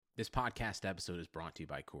This podcast episode is brought to you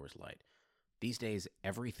by Coors Light. These days,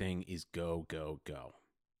 everything is go, go, go.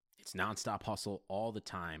 It's nonstop hustle all the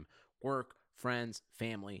time. Work, friends,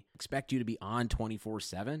 family expect you to be on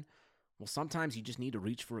 24/7. Well, sometimes you just need to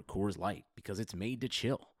reach for a Coors Light because it's made to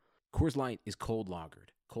chill. Coors Light is cold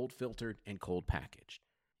lagered, cold filtered, and cold packaged.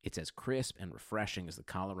 It's as crisp and refreshing as the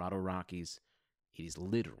Colorado Rockies. It is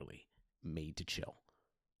literally made to chill.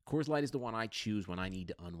 Coors Light is the one I choose when I need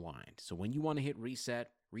to unwind. So when you want to hit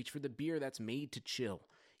reset, reach for the beer that's made to chill.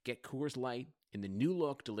 Get Coors Light in the new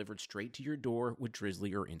look delivered straight to your door with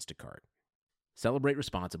Drizzly or Instacart. Celebrate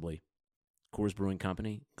responsibly. Coors Brewing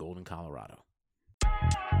Company, Golden, Colorado.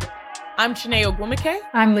 I'm Shanae Ogwumike.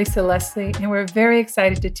 I'm Lisa Leslie, and we're very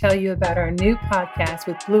excited to tell you about our new podcast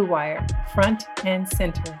with Blue Wire, Front and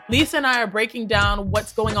Center. Lisa and I are breaking down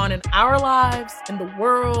what's going on in our lives, in the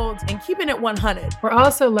world, and keeping it 100. We're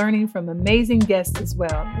also learning from amazing guests as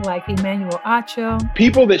well, like Emmanuel Acho.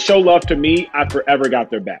 People that show love to me, I forever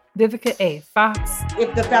got their back. Vivica A. Fox.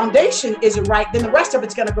 If the foundation isn't right, then the rest of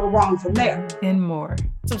it's going to go wrong from there. And more.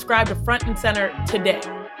 Subscribe to Front and Center today.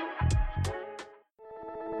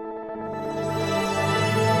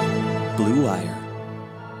 Blue Wire.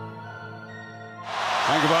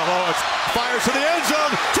 Tagovailoa fires to the end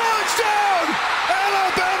zone. Touchdown!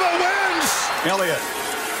 Alabama wins! Elliott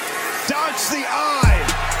dodged the eye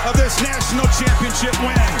of this national championship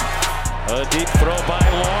win. A deep throw by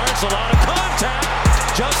Lawrence. A lot of contact.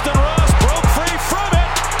 Justin Ross broke free from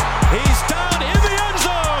it. He's down in the end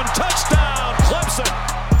zone. Touchdown, Clemson.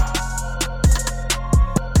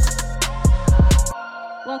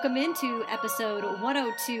 Welcome into episode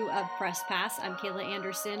 102 of Press Pass. I'm Kayla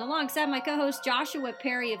Anderson alongside my co-host Joshua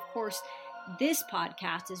Perry. Of course, this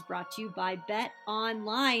podcast is brought to you by Bet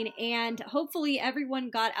Online, and hopefully everyone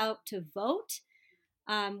got out to vote.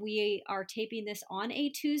 We are taping this on a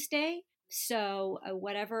Tuesday, so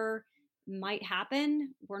whatever might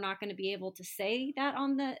happen, we're not going to be able to say that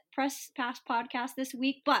on the Press Pass podcast this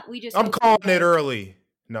week, but we just... I'm calling it early.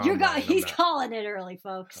 No, he's calling it early,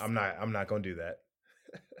 folks. I'm not going to do that.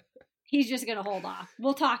 He's just going to hold off.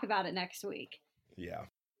 We'll talk about it next week. Yeah.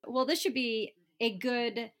 Well, this should be a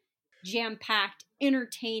good, jam-packed,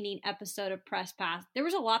 entertaining episode of Press Pass. There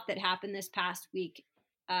was a lot that happened this past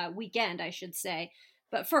weekend, I should say.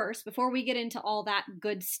 But first, before we get into all that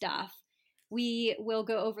good stuff, we will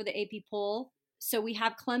go over the AP poll. So we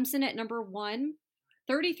have Clemson at number 1,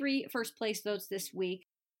 33 first place votes this week.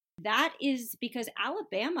 That is because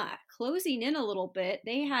Alabama closing in a little bit.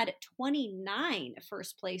 They had 29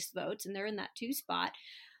 first place votes, and they're in that 2 spot.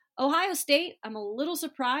 Ohio State, I'm a little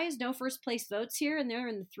surprised. No first place votes here, and they're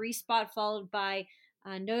in the 3 spot, followed by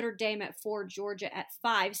Notre Dame at 4, Georgia at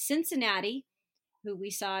 5. Cincinnati, who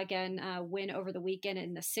we saw again win over the weekend,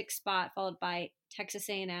 in the 6th spot, followed by Texas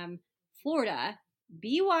A&M, Florida,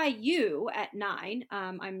 BYU at 9.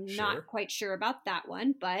 I'm not quite sure about that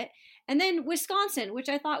one, and then Wisconsin, which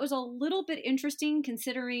I thought was a little bit interesting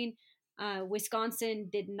considering Wisconsin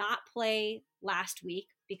did not play last week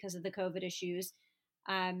because of the COVID issues.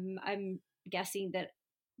 I'm guessing that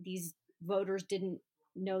these voters didn't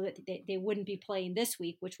know that they wouldn't be playing this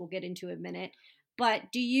week, which we'll get into in a minute.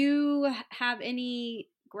 But do you have any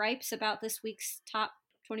gripes about this week's top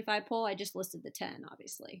 25 poll? I just listed the 10,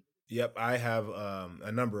 obviously. Yep, I have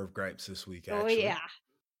a number of gripes this week, actually. Oh, yeah.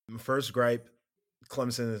 My first gripe,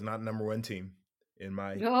 Clemson is not number 1 team, in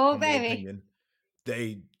my opinion.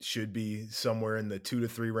 They should be somewhere in the 2 to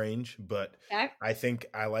 3 range, but okay. I think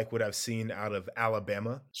I like what I've seen out of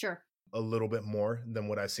Alabama. Sure. A little bit more than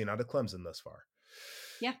what I've seen out of Clemson thus far.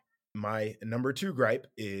 Yeah. My number 2 gripe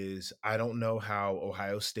is I don't know how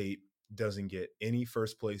Ohio State doesn't get any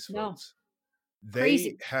first place votes.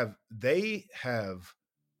 They have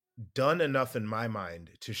done enough in my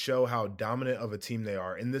mind to show how dominant of a team they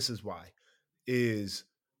are. And this is why, is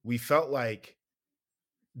we felt like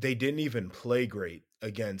they didn't even play great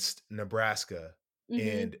against Nebraska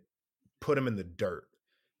and put them in the dirt.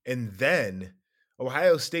 And then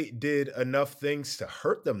Ohio State did enough things to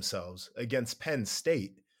hurt themselves against Penn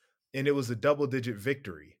State, and it was a double-digit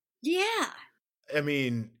victory. Yeah. I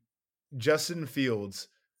mean, Justin Fields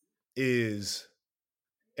is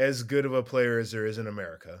as good of a player as there is in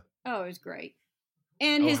America. Oh, it was great.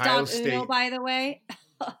 And his dog Uno, by the way.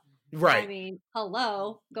 Right. I mean,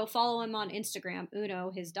 hello. Go follow him on Instagram. Uno,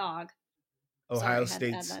 his dog. Ohio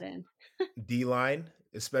State's D-line,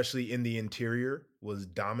 especially in the interior, was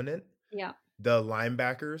dominant. Yeah. The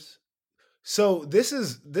linebackers. So this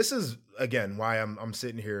is again why I'm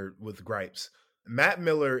sitting here with gripes. Matt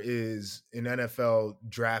Miller is an NFL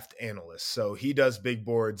draft analyst, so he does big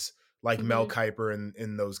boards like Mel Kiper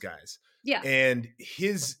and those guys. Yeah. And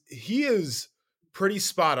he is pretty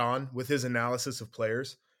spot on with his analysis of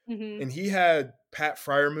players. Mm-hmm. And he had Pat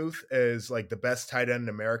Freiermuth as like the best tight end in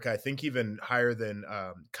America. I think even higher than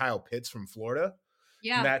Kyle Pitts from Florida.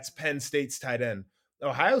 Yeah. And that's Penn State's tight end.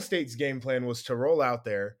 Ohio State's game plan was to roll out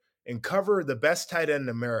there and cover the best tight end in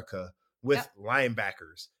America with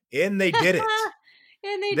linebackers. And they did it.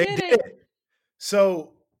 And they did it.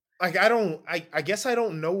 So like, I guess I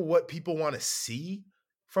don't know what people want to see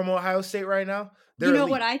from Ohio State right now. You know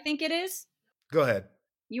what I think it is? Go ahead.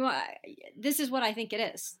 This is what I think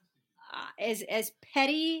it is. As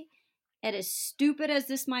petty and as stupid as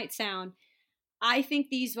this might sound, I think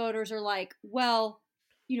these voters are like, well,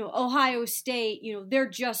 Ohio State, they're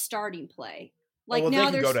just starting play. Like, now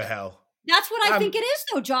they can go to hell. That's what I think it is,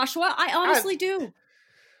 though, Joshua. I honestly do.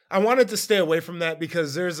 I wanted to stay away from that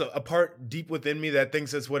because there's a part deep within me that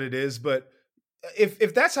thinks that's what it is. But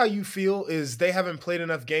if that's how you feel, is they haven't played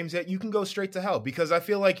enough games yet, you can go straight to hell. Because I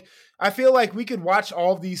feel like we could watch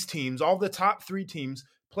all of these teams, all the top 3 teams,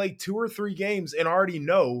 play 2 or 3 games and already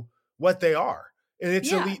know what they are. And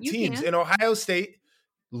it's elite teams. Can. And Ohio State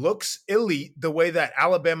looks elite the way that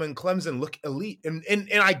Alabama and Clemson look elite. And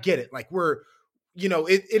I get it. Like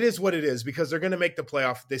it is what it is because they're going to make the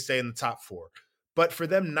playoff if they stay in the top 4. But for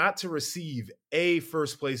them not to receive a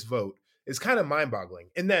first place vote is kind of mind boggling.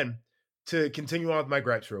 And then to continue on with my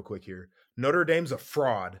gripes real quick here, Notre Dame's a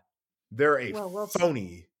fraud. They're a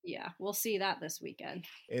phony. Yeah, we'll see that this weekend.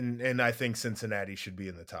 And I think Cincinnati should be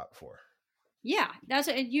in the top 4. Yeah,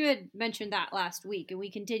 you had mentioned that last week, and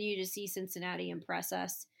we continue to see Cincinnati impress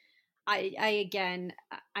us.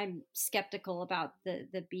 I'm skeptical about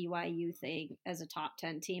the BYU thing as a top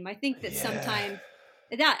 10 team. I think that sometime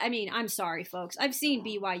I'm sorry, folks. I've seen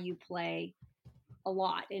BYU play a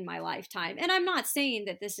lot in my lifetime, and I'm not saying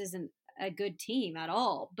that this isn't a good team at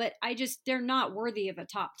all, but they're not worthy of a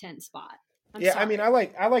top 10 spot. I'm sorry. I mean, I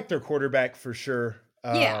like their quarterback for sure.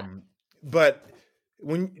 But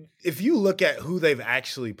if you look at who they've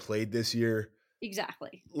actually played this year,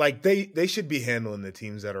 exactly, like they should be handling the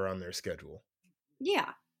teams that are on their schedule. Yeah,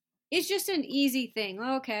 it's just an easy thing.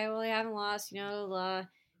 Okay, well, they haven't lost,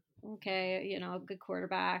 okay, good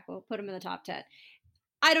quarterback. We'll put them in the top 10.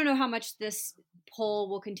 I don't know how much this poll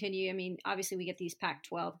will continue. I mean, obviously we get these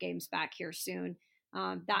Pac-12 games back here soon.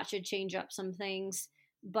 That should change up some things.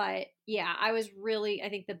 But yeah, I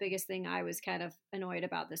think the biggest thing I was kind of annoyed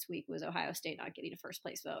about this week was Ohio State not getting a first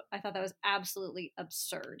place vote. I thought that was absolutely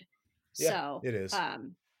absurd. Yeah, so it is.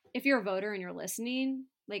 If you're a voter and you're listening,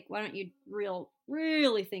 like, why don't you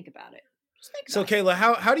really think about it? Just think about it.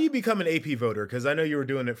 Kayla, how do you become an AP voter? Because I know you were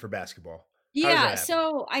doing it for basketball. Yeah,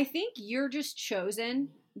 so I think you're just chosen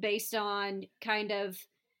based on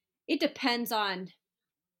it depends on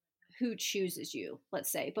who chooses you,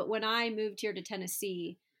 let's say. But when I moved here to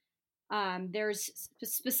Tennessee, there's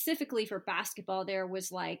specifically for basketball, there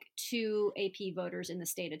was like 2 AP voters in the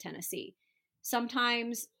state of Tennessee.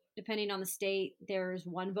 Sometimes, depending on the state, there's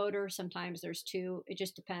 1 voter. Sometimes there's 2. It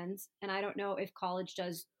just depends. And I don't know if college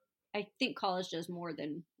does. I think college does more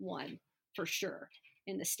than 1 for sure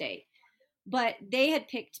in the state. But they had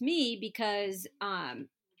picked me because a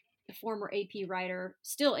former AP writer,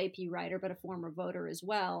 still AP writer, but a former voter as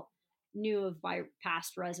well, knew of my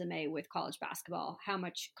past resume with college basketball, how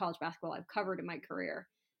much college basketball I've covered in my career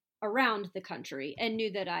around the country, and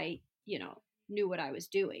knew that I, knew what I was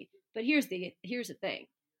doing. But here's the thing.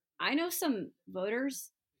 I know some voters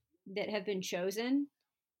that have been chosen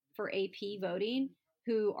for AP voting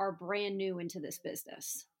who are brand new into this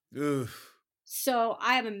business. Oof. So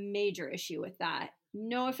I have a major issue with that.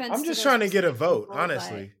 No offense. I'm just trying to get a vote,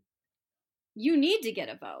 honestly. You need to get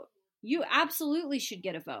a vote. You absolutely should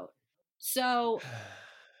get a vote. So,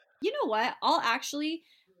 you know what?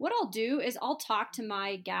 What I'll do is I'll talk to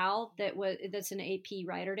my gal that's an AP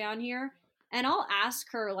writer down here, and I'll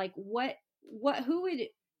ask her like who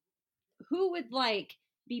would like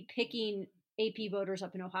be picking AP voters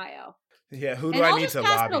up in Ohio. Yeah, who do I need to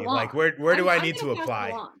lobby? Like where do I need to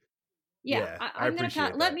apply? Yeah, I'm gonna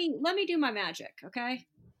pass. Let me do my magic, okay?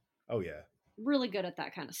 Oh yeah. Really good at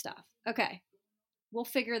that kind of stuff. Okay. We'll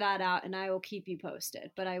figure that out, and I will keep you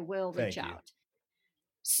posted, but I will reach out.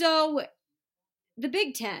 So the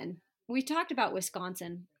Big Ten, we talked about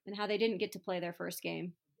Wisconsin and how they didn't get to play their first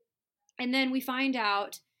game. And then we find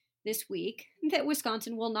out this week that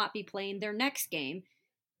Wisconsin will not be playing their next game.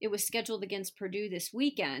 It was scheduled against Purdue this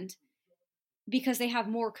weekend because they have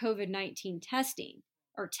more COVID-19 testing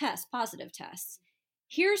or positive tests.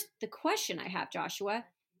 Here's the question I have, Joshua.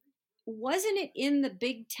 Wasn't it in the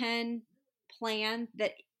Big Ten plan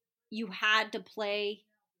that you had to play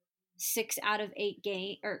 6 out of 8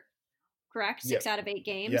 games, or correct? 6 out of 8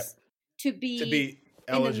 games to be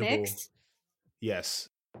eligible. In the mix? Yes,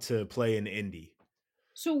 to play in Indy.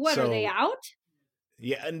 So what, are they out?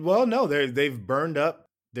 Yeah, and well, no, they've burned up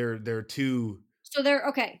their 2. So they're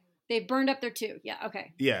okay. They've burned up their 2. Yeah,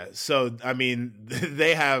 okay. Yeah, so I mean,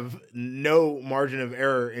 they have no margin of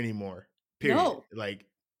error anymore. Period. No. Like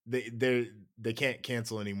they can't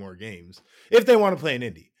cancel any more games if they want to play in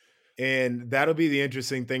Indy. And that'll be the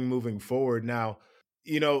interesting thing moving forward. Now,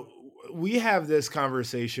 we have this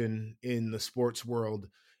conversation in the sports world,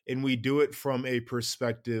 and we do it from a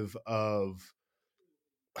perspective of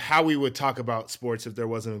how we would talk about sports if there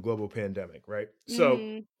wasn't a global pandemic, right?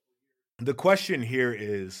 So the question here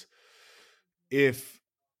is, if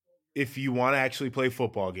you want to actually play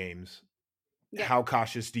football games, how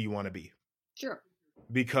cautious do you want to be? Sure.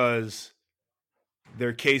 Because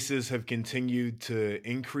their cases have continued to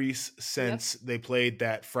increase since they played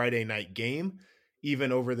that Friday night game,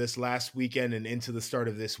 even over this last weekend and into the start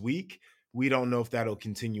of this week. We don't know if that'll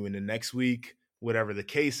continue into next week, whatever the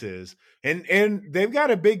case is. And they've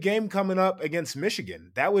got a big game coming up against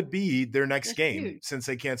Michigan. That would be their next game since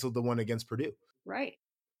they canceled the one against Purdue. Right.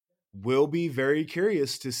 We'll be very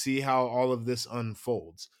curious to see how all of this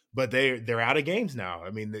unfolds. But they're out of games now.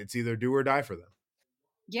 I mean, it's either do or die for them.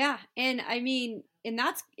 Yeah, and I mean, and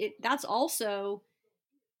that's also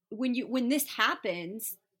when this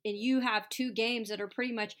happens and you have 2 games that are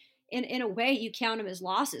pretty much in a way you count them as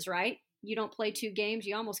losses, right? You don't play 2 games,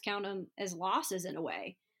 you almost count them as losses in a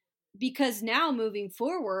way. Because now moving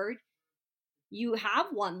forward, you have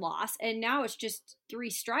 1 loss and now it's just 3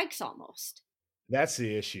 strikes almost. That's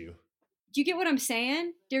the issue. Do you get what I'm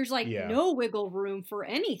saying? There's no wiggle room for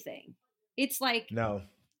anything. It's like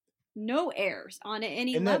no errors on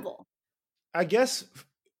any level. I guess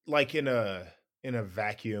like in a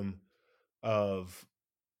vacuum of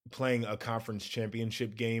playing a conference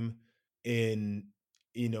championship game in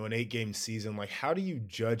an 8-game season, like how do you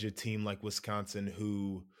judge a team like Wisconsin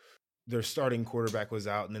who their starting quarterback was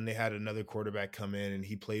out and then they had another quarterback come in and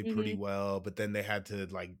he played pretty well, but then they had to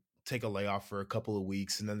like take a layoff for a couple of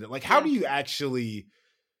weeks, and then like how do you actually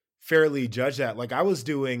fairly judge that? Like I was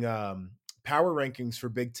doing power rankings for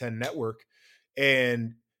Big Ten Network,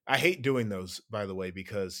 and I hate doing those, by the way,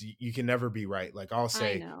 because you can never be right. Like I'll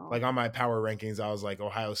say, like on my power rankings, I was like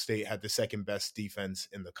Ohio State had the second best defense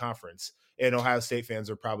in the conference, and Ohio State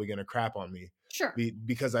fans are probably going to crap on me. Sure.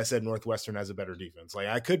 Because I said Northwestern has a better defense. Like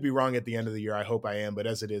I could be wrong at the end of the year. I hope I am, but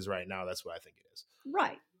as it is right now, that's what I think it is.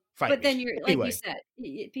 Right. But then you're like you said,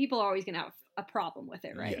 people are always going to have a problem with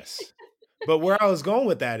it, right? Yes. But where I was going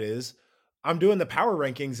with that is I'm doing the power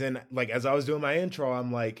rankings, and like as I was doing my intro,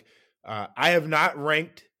 I'm like, I have not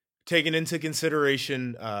taken into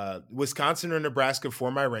consideration Wisconsin or Nebraska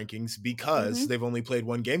for my rankings because they've only played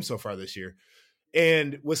 1 game so far this year.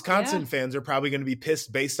 And Wisconsin fans are probably going to be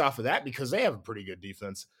pissed based off of that because they have a pretty good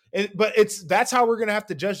defense. But that's how we're going to have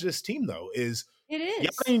to judge this team, though, is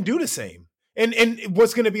y'all didn't do the same. And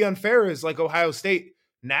what's going to be unfair is like Ohio State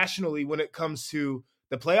nationally when it comes to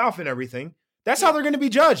the playoff and everything. That's how they're going to be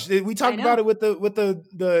judged. We talked about it with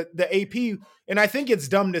the AP, and I think it's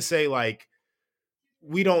dumb to say like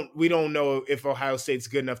we don't know if Ohio State's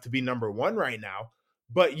good enough to be number 1 right now.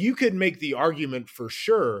 But you could make the argument for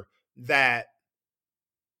sure that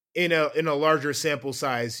in a larger sample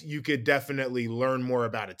size, you could definitely learn more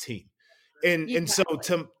about a team. And so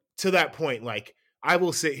to that point, like I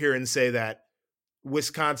will sit here and say that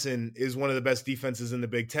Wisconsin is one of the best defenses in the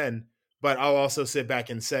Big Ten, but I'll also sit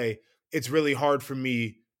back and say it's really hard for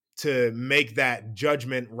me to make that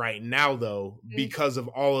judgment right now, though, because of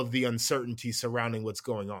all of the uncertainty surrounding what's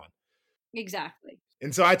going on. Exactly.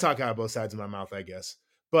 And so I talk out of both sides of my mouth, I guess.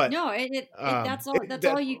 But no, that's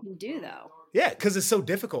all you can do, though. Yeah, because it's so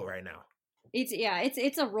difficult right now.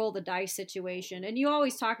 It's a roll the dice situation. And you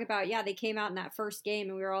always talk about, they came out in that first game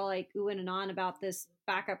and we were all like oohing and on about this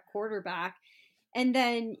backup quarterback. And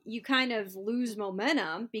then you kind of lose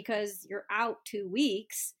momentum because you're out 2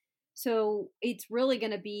 weeks. So it's really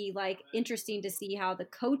going to be like interesting to see how the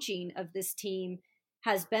coaching of this team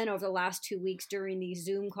has been over the last 2 weeks during these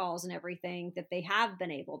Zoom calls and everything that they have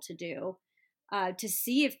been able to do. To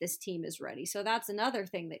see if this team is ready. So that's another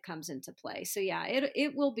thing that comes into play. So yeah,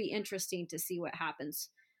 it will be interesting to see what happens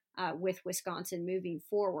with Wisconsin moving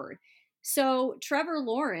forward. So Trevor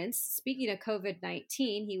Lawrence, speaking of COVID-19,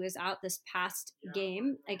 he was out this past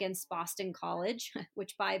game against Boston College,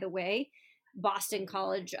 which by the way, Boston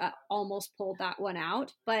College almost pulled that one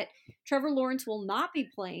out. But Trevor Lawrence will not be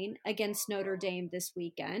playing against Notre Dame this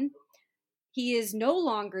weekend. He is no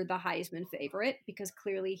longer the Heisman favorite because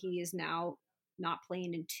clearly he is now not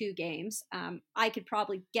playing in 2 games. I could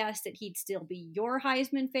probably guess that he'd still be your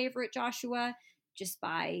Heisman favorite, Joshua, just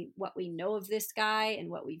by what we know of this guy and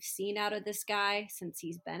what we've seen out of this guy since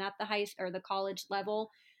he's been at the college level.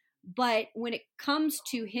 But when it comes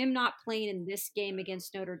to him not playing in this game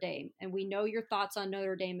against Notre Dame, and we know your thoughts on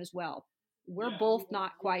Notre Dame as well, we're both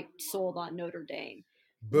not quite sold on Notre Dame.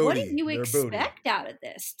 What do you expect out of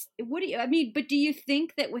this? But do you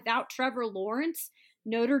think that without Trevor Lawrence,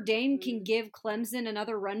 Notre Dame can give Clemson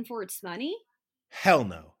another run for its money? Hell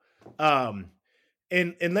no.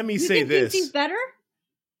 And let me say this. BC's better?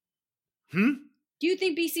 Do you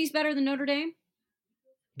think BC's better than Notre Dame?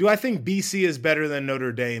 Do I think BC is better than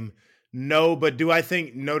Notre Dame? No, but do I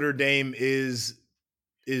think Notre Dame is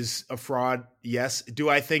a fraud? Yes. Do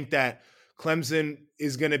I think that Clemson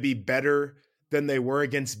is going to be better than they were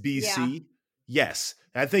against BC? Yeah. Yes.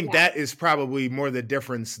 I think that is probably more the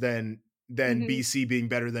difference than BC being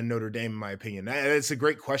better than Notre Dame, in my opinion. It's a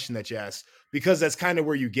great question that you asked, because that's kind of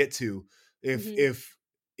where you get to if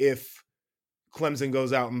Clemson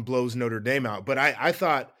goes out and blows Notre Dame out. But I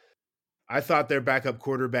thought their backup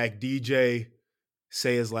quarterback, DJ,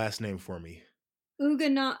 say his last name for me.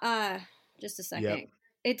 Just a second.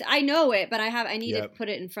 Yep. I know it, but I need to put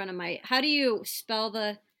it in front of how do you spell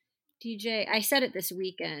the DJ? I said it this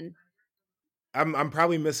weekend. I'm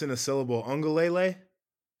probably missing a syllable. Ungalele?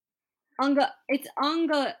 It's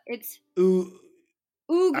Unga. It's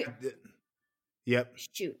Yep.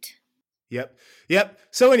 Shoot. Yep.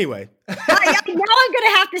 So anyway, now I'm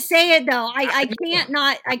gonna have to say it though. I can't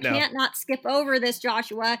not skip over this,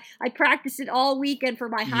 Joshua. I practiced it all weekend for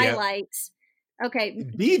my highlights. Okay,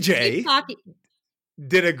 DJ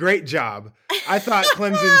did a great job. I thought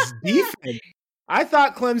Clemson's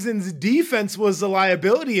defense was a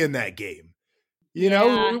liability in that game.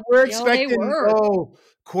 We're expecting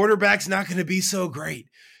quarterback's not going to be so great.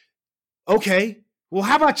 Okay, well,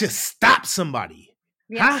 how about you stop somebody?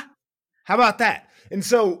 Yeah. Huh? How about that? And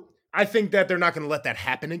so I think that they're not going to let that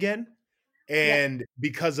happen again. And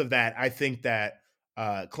because of that, I think that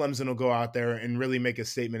Clemson will go out there and really make a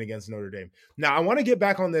statement against Notre Dame. Now, I want to get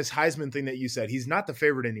back on this Heisman thing that you said. He's not the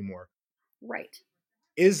favorite anymore. Right.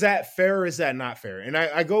 Is that fair or is that not fair? And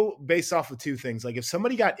I go based off of two things. Like if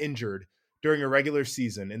somebody got injured during a regular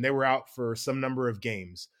season and they were out for some number of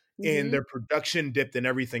games and their production dipped and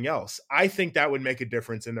everything else, I think that would make a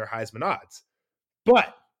difference in their Heisman odds.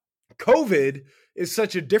 But COVID is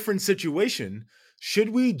such a different situation. Should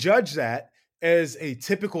we judge that as a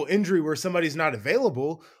typical injury where somebody's not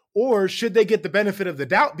available, or should they get the benefit of the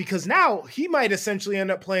doubt? Because now he might essentially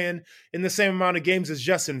end up playing in the same amount of games as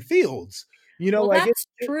Justin Fields. That's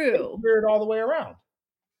true. It's weird all the way around.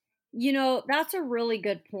 That's a really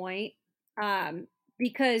good point.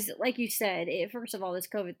 Because like you said, first of all, this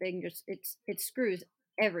COVID thing it screws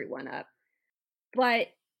everyone up. But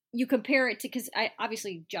you compare it to, because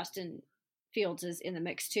obviously Justin Fields is in the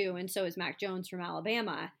mix too, and so is Mac Jones from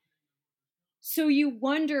Alabama. So you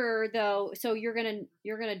wonder though. So you're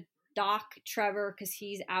gonna dock Trevor because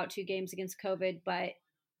he's out 2 games against COVID, but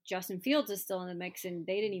Justin Fields is still in the mix, and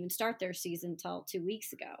they didn't even start their season until 2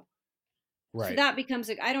 weeks ago. Right. So that becomes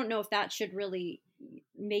I don't know if that should really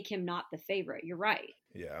make him not the favorite. You're right.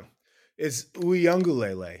 Yeah. It's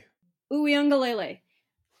Uiagalelei.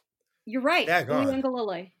 You're right.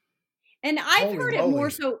 Uiagalelei. And I've heard it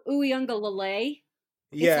more so Uiagalelei.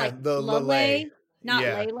 Yeah, like the Lele, not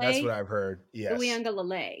Lele. That's what I've heard. Yes.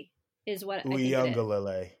 Uiagalelei is what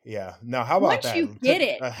Uiagalelei. Yeah. Now, how about that? Once you get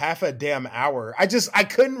it. A half a damn hour. I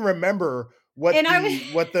couldn't remember what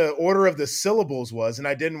the order of the syllables was, and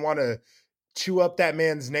I didn't want to chew up that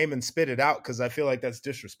man's name and spit it out because I feel like that's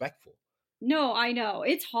disrespectful. No, I know.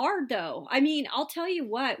 It's hard though. I mean, I'll tell you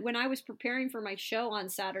what, when I was preparing for my show on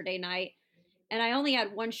Saturday night, and I only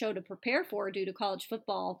had one show to prepare for due to college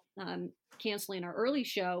football canceling our early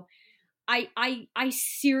show, I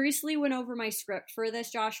seriously went over my script for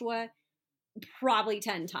this, Joshua, probably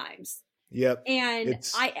 10 times. Yep. And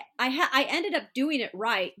I ended up doing it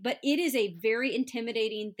right, but it is a very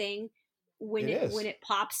intimidating thing when it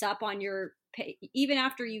pops up on your page, even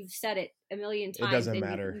after you've said it a million times. It doesn't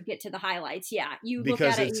matter. You get to the highlights. Yeah, you look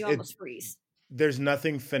at it and you almost freeze. There's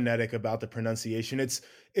nothing phonetic about the pronunciation. It's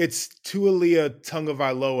Tualia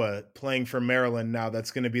Tungavailoa playing for Maryland now.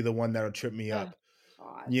 That's going to be the one that'll trip me up.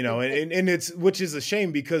 And it's, which is a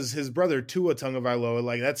shame because his brother Tua Tungavailoa,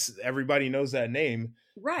 like that's, everybody knows that name.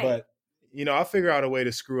 Right. But, I'll figure out a way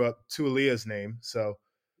to screw up Tualia's name. So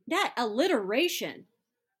that alliteration.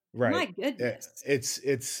 Right. My goodness. It's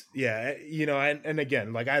and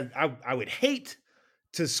again, like I would hate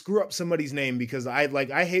to screw up somebody's name because I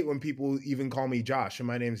hate when people even call me Josh and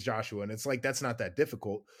my name's Joshua, and it's like that's not that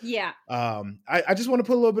difficult. Yeah. I just want to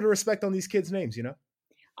put a little bit of respect on these kids' names, No,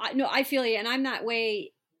 I feel you, and I'm that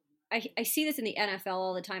way I see this in the NFL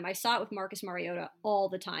all the time. I saw it with Marcus Mariota all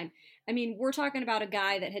the time. I mean, we're talking about a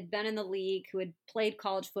guy that had been in the league, who had played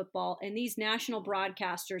college football, and these national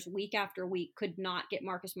broadcasters week after week could not get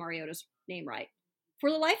Marcus Mariota's name right for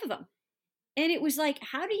the life of them. And it was like,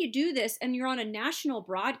 how do you do this? And you're on a national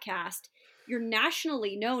broadcast, you're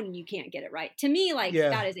nationally known, and you can't get it right. To me, like,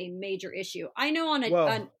 that is a major issue. I know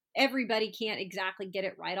on everybody can't exactly get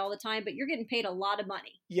it right all the time, but you're getting paid a lot of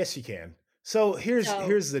money. Yes, you can. So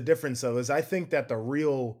here's the difference, though, is I think that the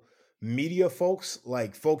real media folks,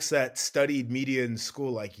 like folks that studied media in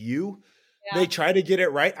school like you, they try to get it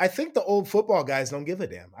right. I think the old football guys don't give a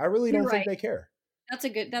damn. I really don't think they care. That's a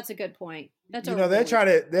good point. They'll try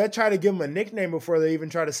to give him a nickname before they even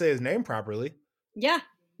try to say his name properly. Yeah,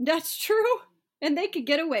 that's true. And they could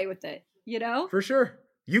get away with it, For sure.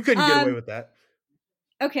 You couldn't get away with that.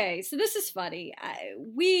 Okay, so this is funny.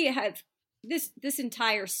 We have this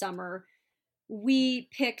entire summer, we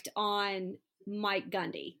picked on Mike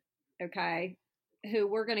Gundy, okay, who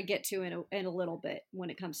we're going to get to in a little bit when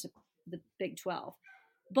it comes to the Big 12.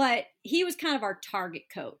 But he was kind of our target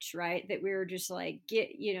coach, right? That we were just like,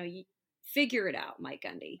 figure it out, Mike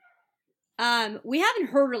Gundy. We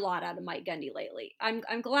haven't heard a lot out of Mike Gundy lately.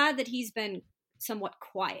 I'm glad that he's been somewhat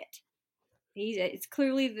quiet. It's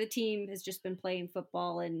clearly the team has just been playing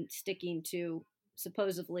football and sticking to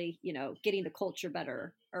supposedly, getting the culture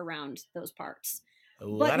better around those parts.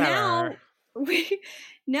 But now we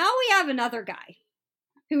have another guy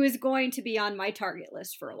who is going to be on my target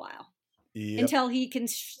list for a while until he can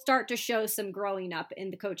start to show some growing up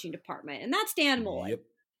in the coaching department. And that's Dan Mullen. Yep.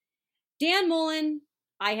 Dan Mullen,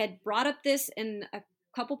 I had brought up this in a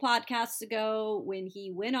couple podcasts ago when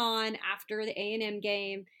he went on after the A&M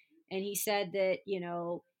game, and he said that,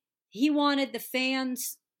 he wanted the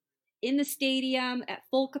fans in the stadium at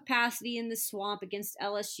full capacity in the Swamp against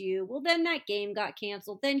LSU. Well, then that game got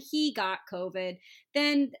canceled. Then he got COVID.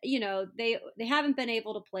 Then, they haven't been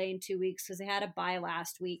able to play in 2 weeks because they had a bye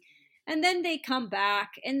last week. And then they come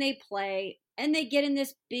back and they play and they get in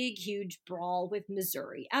this big, huge brawl with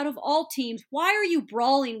Missouri. Out of all teams, why are you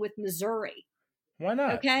brawling with Missouri? Why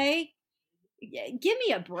not? Okay? Give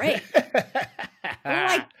me a break.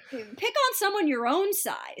 Or pick on someone your own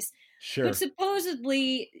size. Sure. But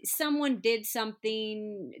supposedly someone did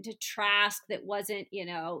something to Trask that wasn't,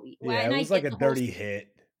 it was like a dirty hit.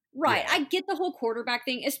 Right. Yeah. I get the whole quarterback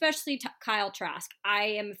thing, especially Kyle Trask. I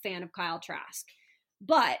am a fan of Kyle Trask.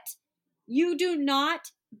 But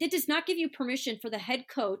it does not give you permission for the head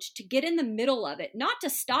coach to get in the middle of it, not to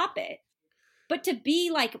stop it, but to be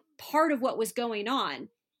like part of what was going on.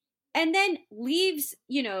 And then leaves,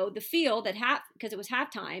 the field because it was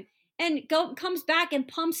halftime, and comes back and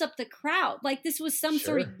pumps up the crowd like this was some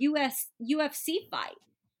sort of UFC fight.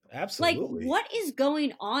 Absolutely. Like, what is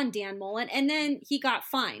going on, Dan Mullen? And then he got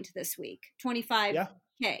fined this week, $25K,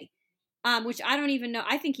 which I don't even know.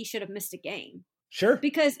 I think he should have missed a game. Sure.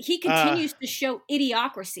 Because he continues to show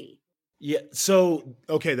idiocracy. Yeah. So,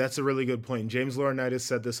 okay, that's a really good point. James Laurinaitis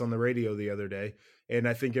said this on the radio the other day, and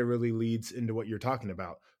I think it really leads into what you're talking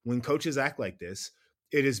about. When coaches act like this,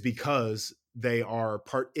 it is because they are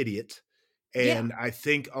part idiot. And I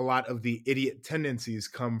think a lot of the idiot tendencies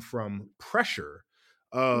come from pressure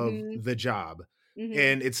of the job. Mm-hmm.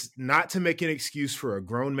 And it's not to make an excuse for a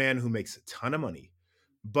grown man who makes a ton of money.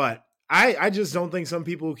 But I just don't think some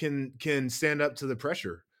people can stand up to the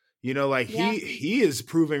pressure. He is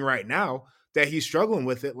proving right now that he's struggling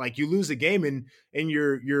with it. Like, you lose a game and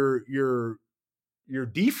your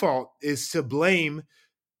default is to blame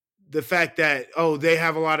the fact that, they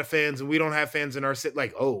have a lot of fans and we don't have fans in our city.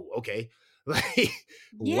 Like, okay. Like,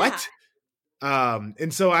 what?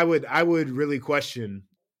 And so I would really question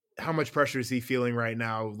how much pressure is he feeling right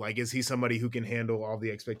now? Like, is he somebody who can handle all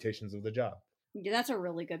the expectations of the job? Yeah, that's a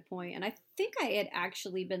really good point. And I think I had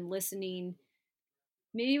actually been listening,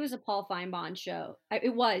 maybe it was a Paul Feinbaum show.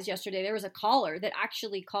 It was yesterday. There was a caller that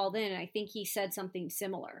actually called in, and I think he said something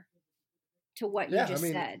similar to what you just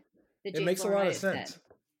said. It makes a lot of sense.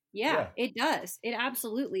 Yeah, it does. It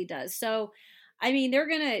absolutely does. So, I mean, they're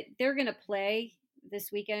gonna play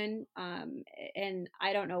this weekend, and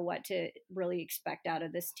I don't know what to really expect out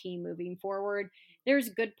of this team moving forward. There's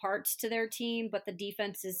good parts to their team, but the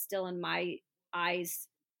defense is still, in my eyes,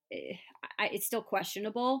 it's still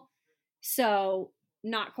questionable. So,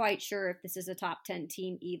 not quite sure if this is a top 10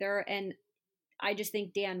 team either. And I just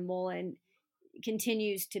think Dan Mullen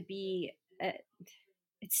continues to be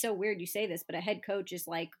it's so weird you say this, but a head coach is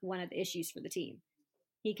like one of the issues for the team.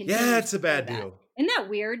 He continues. Yeah, it's a bad deal. Isn't that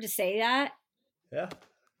weird to say that? Yeah,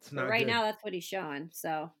 it's not. But right now, that's what he's showing.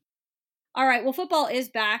 So, All right. Well, football is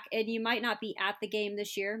back, and you might not be at the game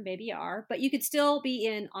this year. Maybe you are, but you could still be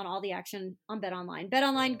in on all the action on BetOnline.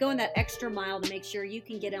 BetOnline, going that extra mile to make sure you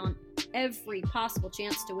can get on every possible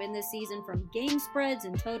chance to win this season, from game spreads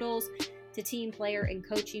and totals to team player and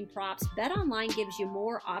coaching props. BetOnline gives you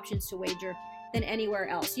more options to wager than anywhere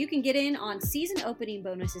else. You can get in on season opening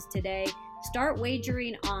bonuses today. Start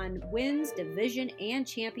wagering on wins, division, and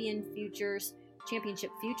championship futures,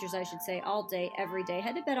 all day, every day.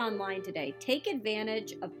 Head to BetOnline today. Take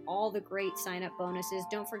advantage of all the great sign-up bonuses.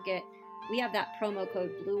 Don't forget, we have that promo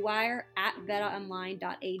code BlueWire at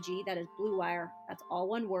betonline.ag. That is BlueWire. That's all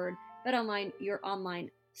one word. BetOnline, your online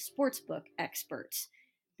sportsbook experts.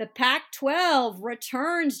 The Pac-12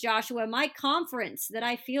 returns, Joshua. My conference that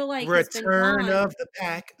I feel like Return of the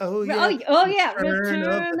Pac. Oh yeah. Oh yeah. Return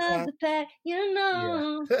of the Pac. You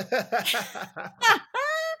know. Yeah.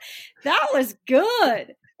 That was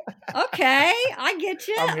good. Okay, I get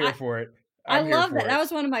you. I'm here for it. I love that. That was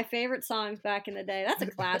one of my favorite songs back in the day. That's a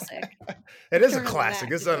classic. It is a classic.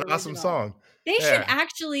 It's an awesome song. They should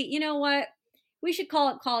actually, you know what? We should call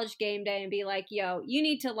it College Game Day and be like, yo, you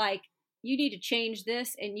need to change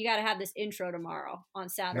this, and you got to have this intro tomorrow on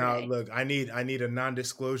Saturday. Now, look, I need a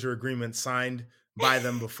non-disclosure agreement signed by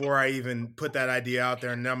them before I even put that idea out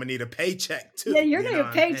there, and I'm gonna need a paycheck too. Yeah, you're gonna get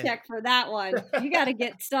a paycheck for that one. You got to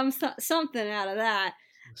get something out of that.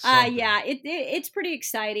 Yeah, it's pretty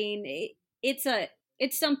exciting. It's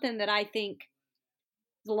something that I think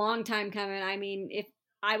is a long time coming. I mean, if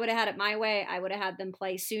I would have had it my way, I would have had them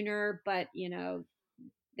play sooner, but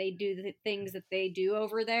they do the things that they do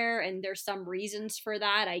over there, and there's some reasons for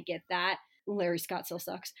that. I get that. Larry Scott still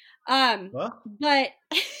sucks.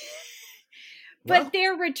 But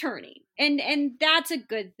they're returning, and that's a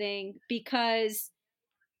good thing, because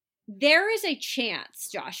there is a chance,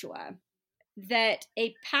 Joshua, that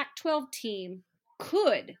a Pac-12 team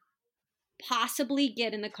could possibly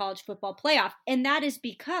get in the college football playoff, and that is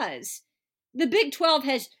because the Big 12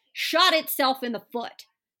 has shot itself in the foot.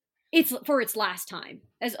 It's for its last time,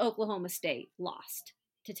 as Oklahoma State lost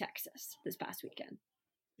to Texas this past weekend.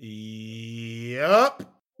 Yep.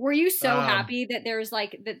 Were you so happy that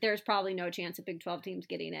there's probably no chance of Big 12 teams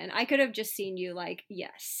getting in? I could have just seen you like,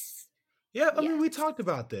 yes. Yeah, I mean, we talked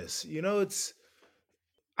about this.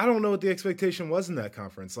 I don't know what the expectation was in that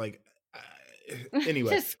conference. Like,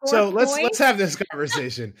 anyway, so let's have this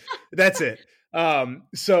conversation. That's it.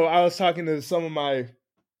 So I was talking to some of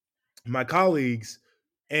my colleagues,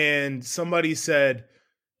 and somebody said,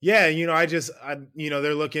 yeah,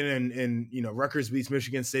 they're looking and Rutgers beats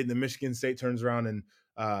Michigan State, and then Michigan State turns around and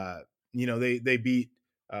they beat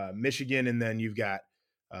Michigan, and then you've got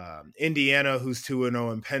Indiana, who's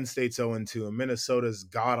 2-0, and Penn State's 0-2, and Minnesota's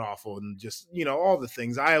god awful, and just all the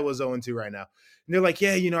things. Iowa's 0-2 right now, and they're like,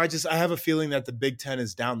 yeah, I have a feeling that the Big Ten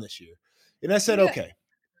is down this year, and I said, okay,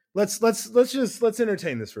 let's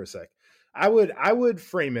entertain this for a sec. I would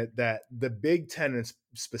frame it that the Big Ten, and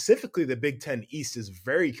specifically the Big Ten East, is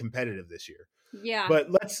very competitive this year. Yeah. But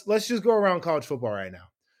let's just go around college football right now.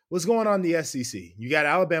 What's going on in the SEC? You got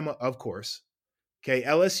Alabama, of course. Okay,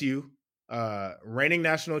 LSU, reigning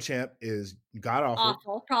national champ, is god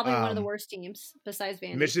awful. Probably one of the worst teams besides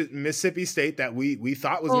Vandy. Mississippi State, that we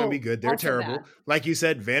thought was going to be good. They're terrible. Bad. Like you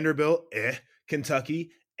said, Vanderbilt,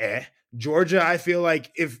 Kentucky, Georgia. I feel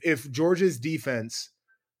like if Georgia's defense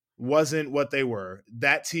wasn't what they were,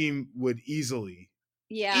 that team would easily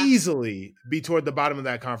be toward the bottom of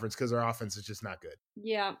that conference, because their offense is just not good.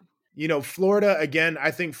 Yeah. Florida, again,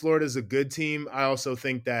 I think Florida's a good team. I also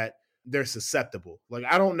think that they're susceptible. Like,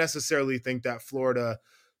 I don't necessarily think that Florida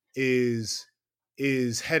is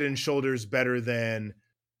head and shoulders better than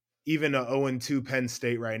even a 0-2 Penn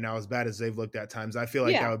State right now, as bad as they've looked at times. I feel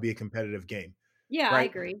like that would be a competitive game. Yeah, right? I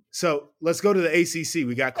agree. So let's go to the ACC.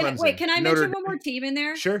 We got Clemson. Wait, can I mention one more team in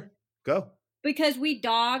there? Sure, go. Because we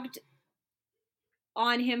dogged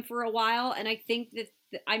on him for a while, and I think that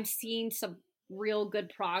I'm seeing some real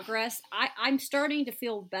good progress. I'm starting to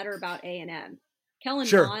feel better about A&M. Kellen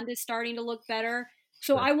Mond is starting to look better.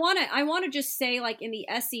 So I want to just say, like, in the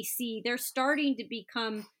SEC, they're starting to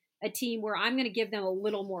become a team where I'm going to give them a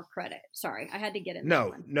little more credit. Sorry, I had to get in.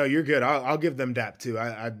 No, you're good. I'll give them DAP too.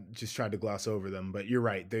 I just tried to gloss over them, but you're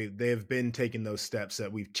right. They have been taking those steps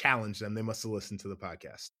that we've challenged them. They must have listened to the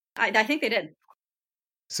podcast. I think they did.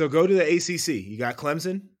 So go to the ACC. You got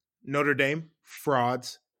Clemson, Notre Dame,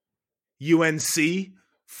 frauds. UNC,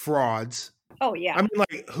 frauds. Oh, yeah. I mean,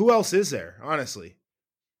 like, who else is there, honestly?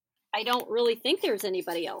 I don't really think there's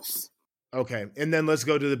anybody else. Okay, and then let's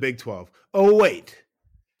go to the Big 12. Oh, wait.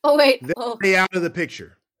 They're out of the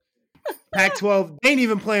picture. Pac-12, they ain't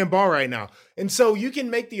even playing ball right now. And so you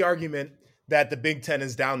can make the argument that the Big Ten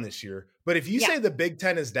is down this year, But if you say the Big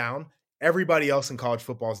Ten is down, everybody else in college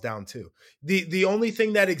football is down too. The only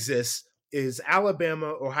thing that exists is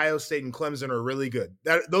Alabama, Ohio State, and Clemson are really good.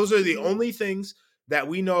 Those are the only things that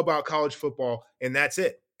we know about college football, and that's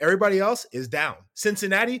it. Everybody else is down.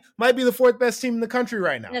 Cincinnati might be the 4th best team in the country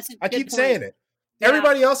right now. I keep saying it. Yeah.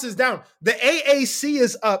 Everybody else is down. The AAC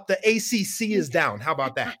is up. The ACC is down. How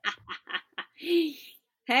about that?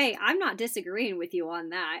 Hey, I'm not disagreeing with you on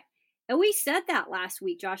that. And we said that last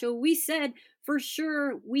week, Joshua. We said for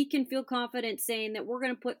sure we can feel confident saying that we're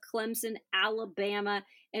going to put Clemson, Alabama,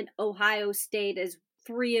 and Ohio State as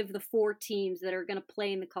 3 of the 4 teams that are going to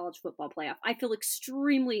play in the college football playoff. I feel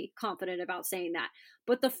extremely confident about saying that.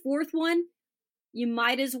 But the 4th one, you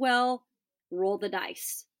might as well roll the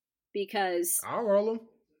dice because I'll roll them.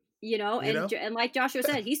 And like Joshua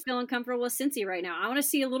said, he's feeling comfortable with Cincy right now. I want to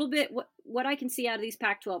see a little bit what I can see out of these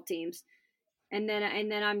Pac-12 teams. And then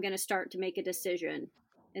I'm going to start to make a decision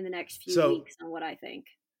in the next few weeks on what I think.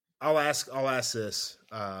 I'll ask this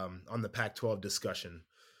on the Pac-12 discussion.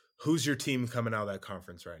 Who's your team coming out of that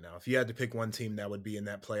conference right now? If you had to pick one team that would be in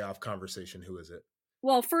that playoff conversation, who is it?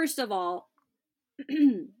 Well, first of all,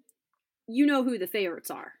 you know who the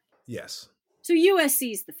favorites are. Yes. So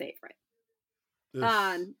USC is the favorite.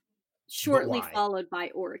 Shortly followed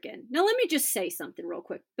by Oregon. Now, let me just say something real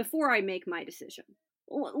quick before I make my decision.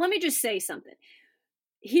 Let me just say something.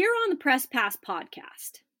 Here on the Press Pass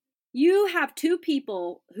podcast, you have 2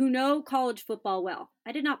 people who know college football well.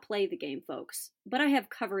 I did not play the game, folks, but I have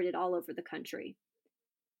covered it all over the country.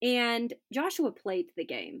 And Joshua played the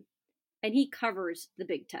game, and he covers the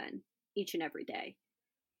Big Ten each and every day.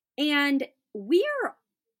 And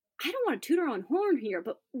I don't want to toot our own horn here,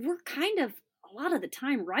 but we're kind of a lot of the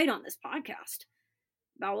time right on this podcast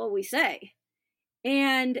about what we say.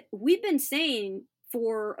 And we've been saying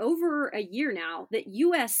for over a year now that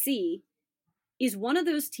USC is one of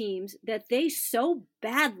those teams that they so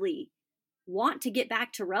badly want to get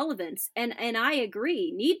back to relevance. And I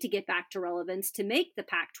agree, need to get back to relevance to make the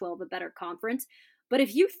Pac-12 a better conference. But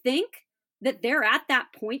if you think that they're at that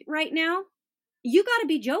point right now, you got to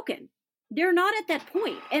be joking. They're not at that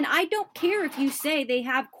point. And I don't care if you say they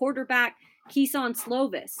have quarterback Keeson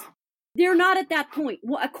Slovis. They're not at that point.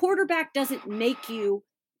 Well, a quarterback doesn't make you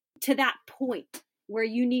to that point where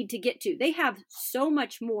you need to get to. They have so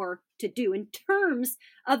much more to do in terms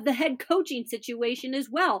of the head coaching situation as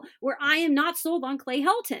well, where I am not sold on Clay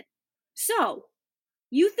Helton. So,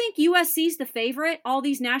 you think USC's the favorite, all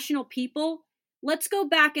these national people? Let's go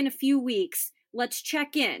back in a few weeks. Let's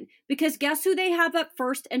check in. Because guess who they have up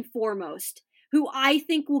first and foremost, who I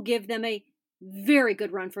think will give them a very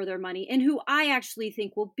good run for their money, and who I actually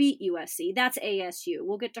think will beat USC. That's ASU.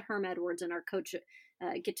 We'll get to Herm Edwards and our coach,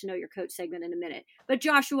 get to know your coach segment in a minute. But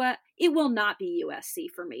Joshua, it will not be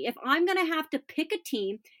USC for me. If I'm going to have to pick a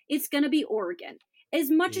team, it's going to be Oregon.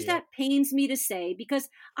 As much as that pains me to say, because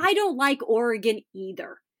I don't like Oregon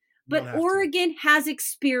either. But Oregon has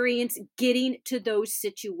experience getting to those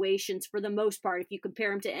situations for the most part, if you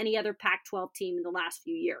compare them to any other Pac-12 team in the last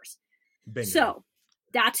few years. Bingo. So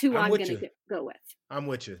that's who I'm going to go with. I'm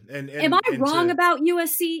with you. And am I wrong about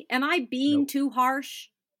USC? Am I being too harsh?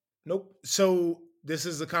 Nope. So this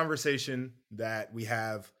is the conversation that we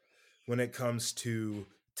have when it comes to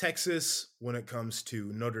Texas, when it comes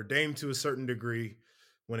to Notre Dame to a certain degree,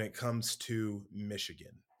 when it comes to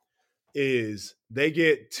Michigan, is they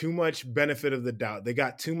get too much benefit of the doubt. They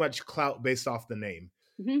got too much clout based off the name.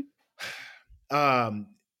 Mm-hmm.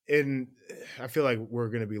 And I feel like we're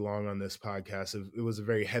going to be long on this podcast. It was a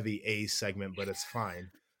very heavy A's segment, but it's fine.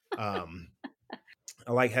 I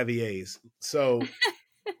like heavy A's. So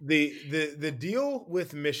the deal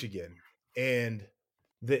with Michigan and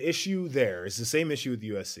the issue there is the same issue with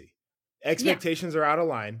USC. Expectations are out of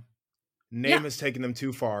line. Name has taken them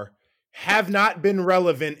too far. Have not been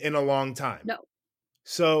relevant in a long time. No.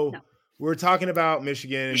 So we're talking about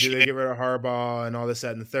Michigan. Do they get rid of Harbaugh and all this,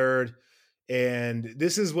 that, and the third? And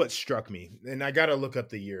this is what struck me. And I got to look up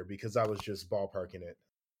the year because I was just ballparking it.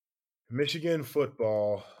 Michigan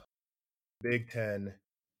football, Big Ten.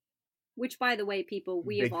 Which, by the way, people,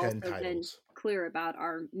 we have also been clear about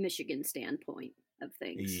our Michigan standpoint of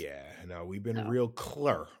things. Yeah, no, we've been real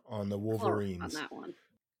clear on the Wolverines. On that one.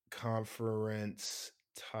 Conference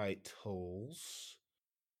titles.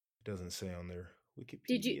 It doesn't say on their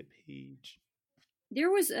Wikipedia page. There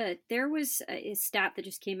was a stat that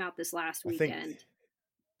just came out this last weekend. I think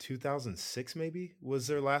 2006 maybe was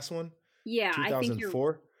their last one. Yeah,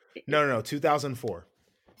 2004. No, 2004.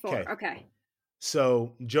 Okay.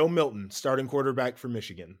 So Joe Milton, starting quarterback for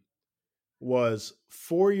Michigan, was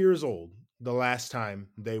 4 years old the last time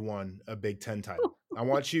they won a Big Ten title. I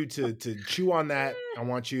want you to chew on that. I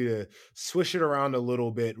want you to swish it around a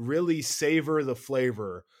little bit. Really savor the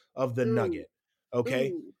flavor of the nugget.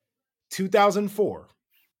 Okay. 2004.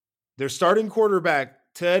 Their starting quarterback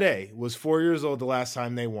today was 4 years old the last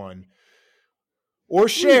time they won or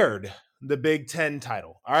shared the Big Ten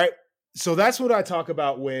title. All right. So that's what I talk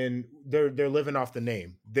about when they're living off the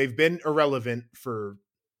name. They've been irrelevant for,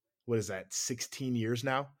 what is that, 16 years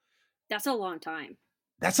now? That's a long time.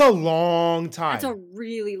 That's a long time. That's a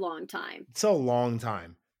really long time. It's a long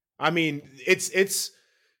time. I mean, it's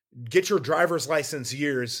get your driver's license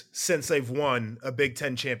years since they've won a Big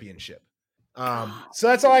Ten championship. So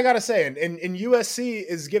that's all I got to say. And USC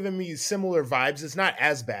is giving me similar vibes. It's not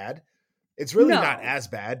as bad. It's really not as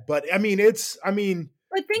bad. But, I mean,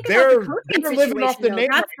 but think about the coaching living off the name.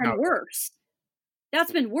 That's been worse.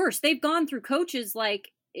 That's been worse. They've gone through coaches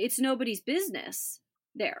like it's nobody's business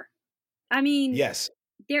there. I mean, yes.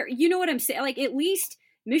 You know what I'm saying? Like, at least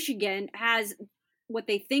Michigan has what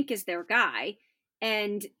they think is their guy,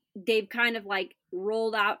 and they've kind of like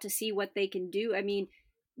rolled out to see what they can do. I mean,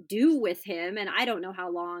 do with him, and I don't know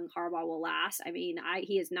how long Harbaugh will last. I mean,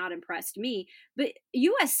 he has not impressed me, but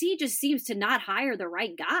USC just seems to not hire the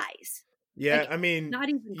right guys. Yeah, like, I mean, not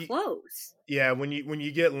even close. Yeah, when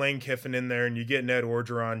you get Lane Kiffin in there and you get Ned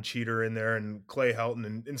Orgeron, Cheater in there, and Clay Helton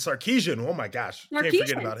and Sarkisian, oh my gosh, can't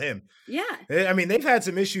forget about him. Yeah, I mean, they've had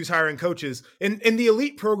some issues hiring coaches, and the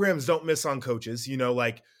elite programs don't miss on coaches. You know,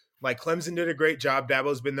 like Clemson did a great job.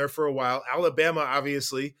 Dabo's been there for a while. Alabama,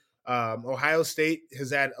 obviously. Ohio State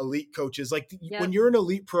has had elite coaches. Like when you're an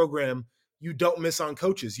elite program, you don't miss on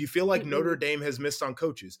coaches. You feel like Notre Dame has missed on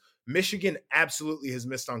coaches. Michigan absolutely has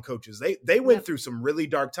missed on coaches. They went through some really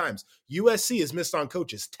dark times. USC has missed on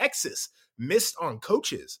coaches. Texas missed on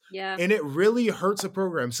coaches. Yeah. And it really hurts a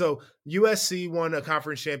program. So USC won a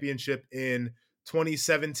conference championship in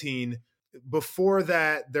 2017. Before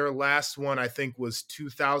that, their last one, I think, was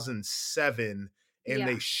 2007. And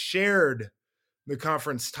they shared the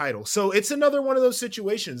conference title. So it's another one of those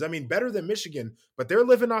situations. I mean, better than Michigan, but they're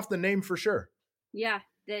living off the name for sure. Yeah,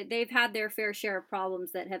 they've had their fair share of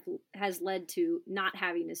problems that has led to not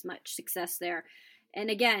having as much success there. And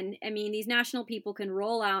again, I mean, these national people can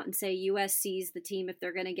roll out and say USC's the team if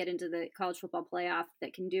they're going to get into the college football playoff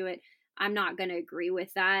that can do it. I'm not going to agree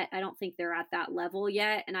with that. I don't think they're at that level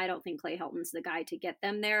yet, and I don't think Clay Helton's the guy to get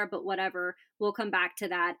them there, but whatever. We'll come back to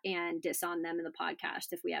that and diss on them in the podcast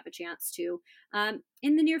if we have a chance to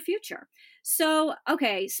in the near future. So,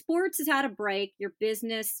 okay, sports has had a break. Your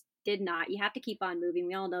business did not. You have to keep on moving.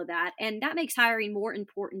 We all know that. And that makes hiring more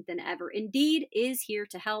important than ever. Indeed is here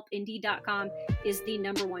to help. Indeed.com is the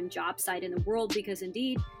 #1 job site in the world because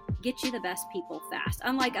Indeed gets you the best people fast.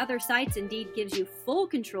 Unlike other sites, Indeed gives you full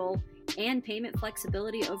control and payment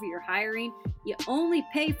flexibility over your hiring. You only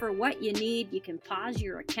pay for what you need. You can pause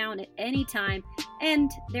your account at any time,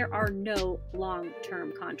 and there are no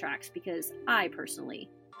long-term contracts because I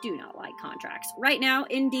personally do not like contracts. Right now,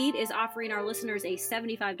 Indeed is offering our listeners a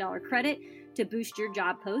 $75 credit to boost your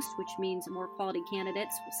job post, which means more quality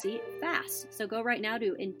candidates will see it fast. So go right now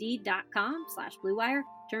to Indeed.com/BlueWire.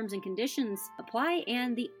 Terms and conditions apply,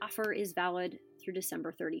 and the offer is valid through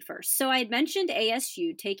December 31st. So I had mentioned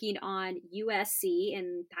ASU taking on USC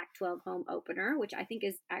in Pac-12 home opener, which I think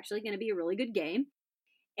is actually going to be a really good game.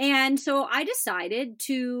 And so I decided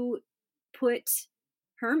to put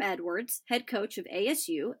Herm Edwards, head coach of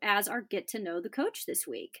ASU, as our get to know the coach this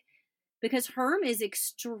week. Because Herm is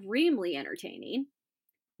extremely entertaining.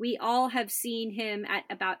 We all have seen him at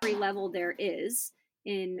about every level there is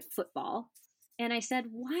in football. And I said,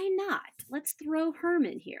 why not? Let's throw Herm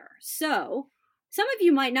in here. So some of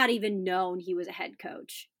you might not even know he was a head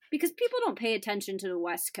coach because people don't pay attention to the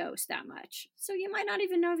West Coast that much. So you might not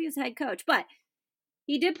even know if he was a head coach. But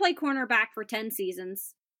he did play cornerback for 10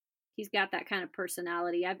 seasons. He's got that kind of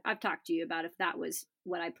personality. I've talked to you about if that was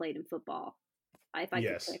what I played in football. If I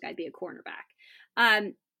could pick, I'd be a cornerback.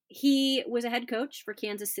 He was a head coach for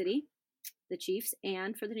Kansas City, the Chiefs,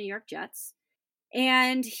 and for the New York Jets.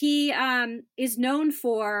 And he is known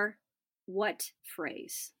for what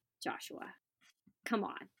phrase, Joshua? Come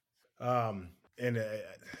on. And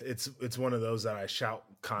it's one of those that I shout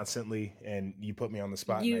constantly, and you put me on the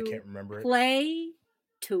spot and I can't remember it. Play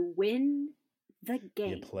to win the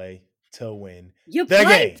game. You play to win You the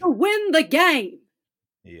play game. to win the game.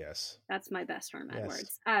 Yes. That's my best Herm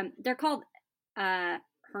Edwards. They're called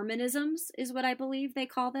Hermanisms is what I believe they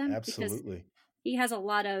call them. Absolutely. Because he has a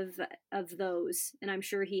lot of those, and I'm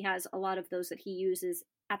sure he has a lot of those that he uses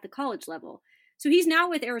at the college level. So he's now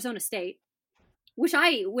with Arizona State, which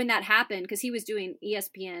when that happened, because he was doing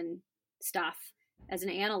ESPN stuff as an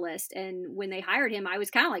analyst, and when they hired him, I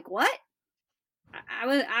was kind of like, what?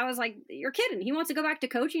 I was like, you're kidding. He wants to go back to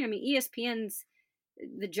coaching. I mean, ESPN's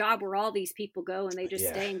the job where all these people go and they just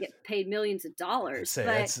stay and get paid millions of dollars.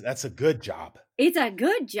 That's a good job. It's a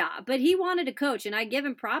good job, but he wanted to coach, and I give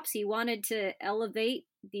him props. He wanted to elevate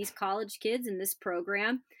these college kids in this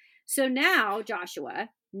program. So now, Joshua,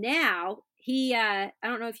 he, I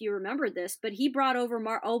don't know if you remember this, but he brought over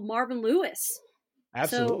Marvin Lewis.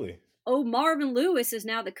 Absolutely. So, Marvin Lewis is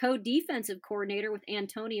now the co-defensive coordinator with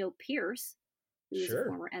Antonio Pierce, who's a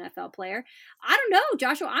former NFL player. I don't know,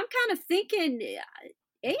 Joshua. I'm kind of thinking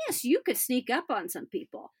ASU could sneak up on some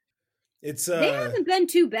people. They haven't been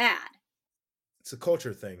too bad. It's a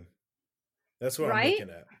culture thing. That's what I'm looking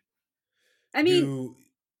at. I mean,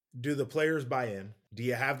 do the players buy in? Do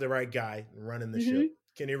you have the right guy running the ship?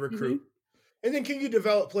 Can he recruit? And then can you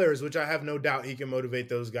develop players, which I have no doubt he can motivate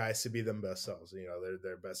those guys to be them best selves,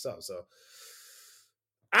 their best selves. So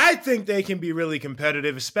I think they can be really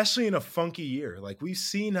competitive, especially in a funky year. Like we've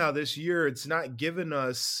seen how this year, it's not given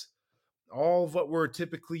us all of what we're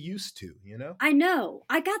typically used to, I know.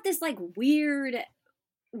 I got this like weird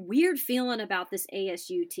feeling about this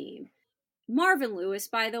ASU team. Marvin Lewis,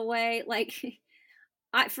 by the way, like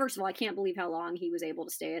first of all, I can't believe how long he was able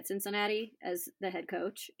to stay at Cincinnati as the head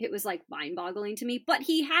coach. It was like mind-boggling to me, but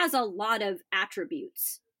he has a lot of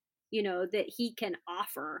attributes, that he can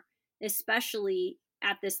offer, especially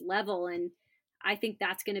at this level. And I think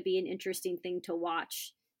that's going to be an interesting thing to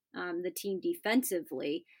watch, the team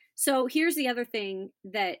defensively. So here's the other thing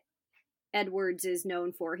that Edwards is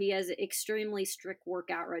known for. He has an extremely strict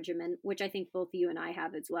workout regimen, which I think both you and I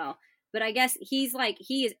have as well. But I guess he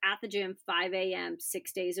is at the gym 5 a.m.,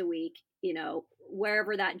 6 days a week,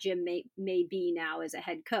 wherever that gym may be now as a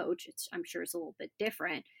head coach. I'm sure it's a little bit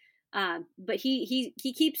different. But he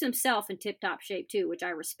keeps himself in tip-top shape too, which I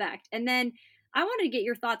respect. And then I wanted to get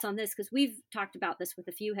your thoughts on this because we've talked about this with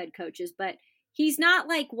a few head coaches, but he's not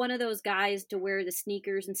like one of those guys to wear the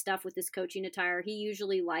sneakers and stuff with his coaching attire. He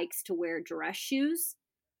usually likes to wear dress shoes.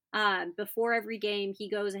 Before every game, he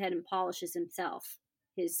goes ahead and polishes himself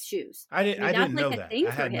his shoes. I didn't know that.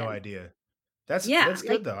 I had no idea. That's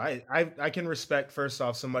good though. I can respect, first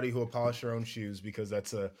off, somebody who will polish their own shoes because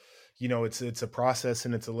that's it's a process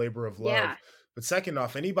and it's a labor of love. Yeah. But second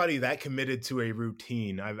off, anybody that committed to a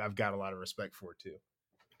routine, I've got a lot of respect for too.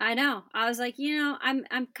 I know. I was like,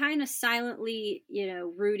 I'm kind of silently,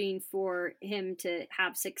 rooting for him to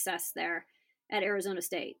have success there at Arizona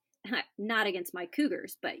State. Not against my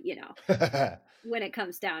Cougars, but when it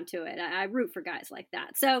comes down to it, I root for guys like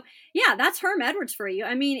that. So yeah, that's Herm Edwards for you.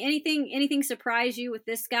 I mean, anything surprise you with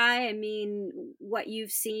this guy? I mean, what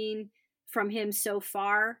you've seen from him so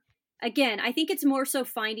far? Again, I think it's more so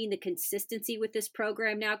finding the consistency with this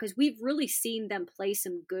program now, because we've really seen them play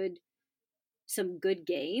some good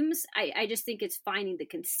games. I just think it's finding the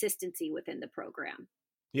consistency within the program.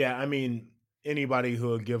 Yeah, I mean, anybody who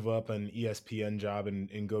will give up an ESPN job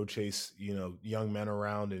and go chase, young men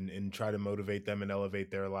around and try to motivate them and elevate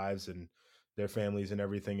their lives and their families and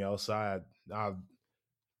everything else, I'll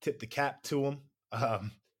tip the cap to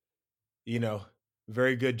them.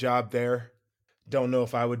 Very good job there. Don't know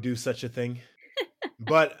if I would do such a thing,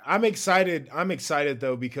 but I'm excited. I'm excited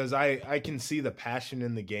though, because I can see the passion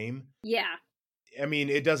in the game. Yeah. I mean,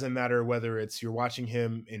 it doesn't matter whether it's you're watching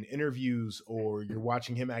him in interviews or you're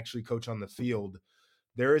watching him actually coach on the field.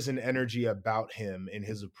 There is an energy about him and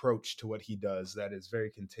his approach to what he does that is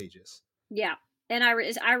very contagious. Yeah. And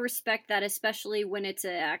I respect that, especially when it's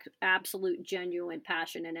an absolute genuine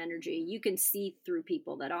passion and energy. You can see through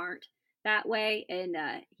people that aren't that way. And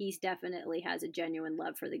he's definitely has a genuine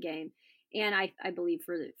love for the game. And I believe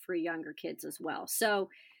for younger kids as well. So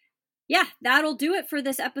yeah, that'll do it for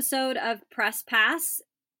this episode of Press Pass.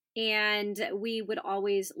 And we would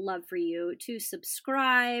always love for you to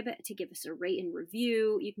subscribe, to give us a rate and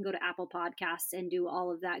review. You can go to Apple Podcasts and do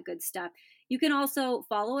all of that good stuff. You can also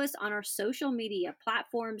follow us on our social media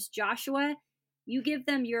platforms. Joshua, you give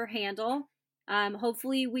them your handle.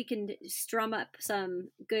 Hopefully we can strum up some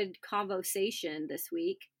good conversation this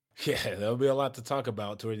week. Yeah, there'll be a lot to talk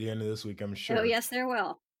about toward the end of this week, I'm sure. Oh, yes, there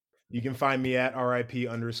will. You can find me at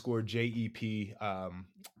RIP_JEP.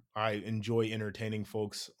 I enjoy entertaining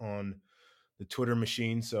folks on the Twitter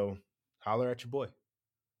machine, so holler at your boy.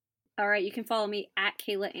 All right, you can follow me at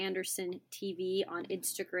Kayla Anderson TV on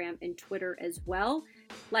Instagram and Twitter as well.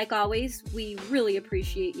 Like always, we really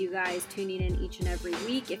appreciate you guys tuning in each and every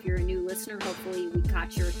week. If you're a new listener, hopefully we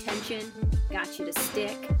caught your attention, got you to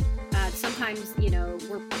stick. Sometimes,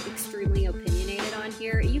 we're extremely opinionated on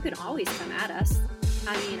here. You can always come at us.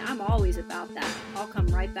 I mean, I'm always about that. I'll come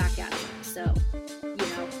right back at you. So,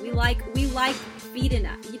 We like feeding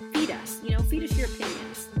us. You feed us, feed us your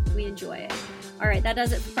opinions. We enjoy it. All right, that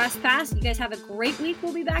does it for Press Pass. You guys have a great week.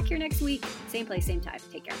 We'll be back here next week. Same place, same time.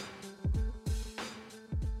 Take care.